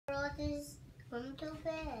Going to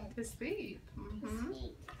bed. To sleep. To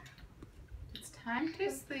sleep. It's time to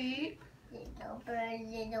sleep. Little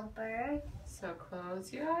bird. So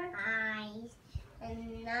close your eyes.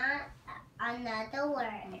 And not another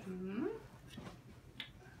word.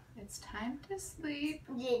 It's time to sleep.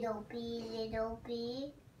 Little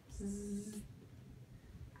bee. Zzz.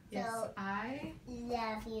 Yes, So, I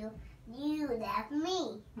love you. You love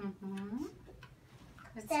me.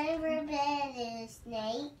 It's Time for bed is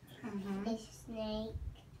snake. It's snake.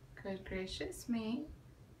 Good gracious me.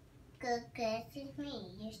 Good gracious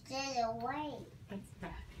me. You're still awake. That's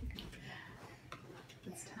right.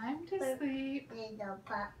 It's time to sleep. Little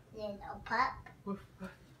pup. Woof,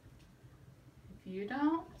 woof. If you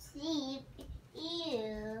don't Sleep.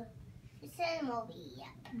 The sun will be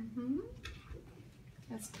up.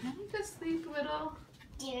 It's time to sleep, little.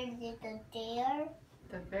 Dear little dear.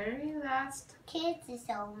 The very last. Kids is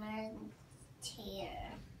almost here.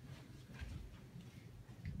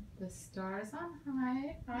 The stars on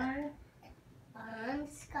high are On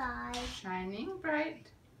the sky. shining bright.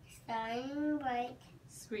 Shining bright.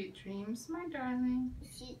 Sweet dreams, my darling.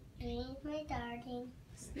 Sweet dreams, my darling.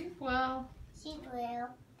 Sleep well. Sleep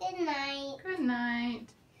well. Good night. Good night.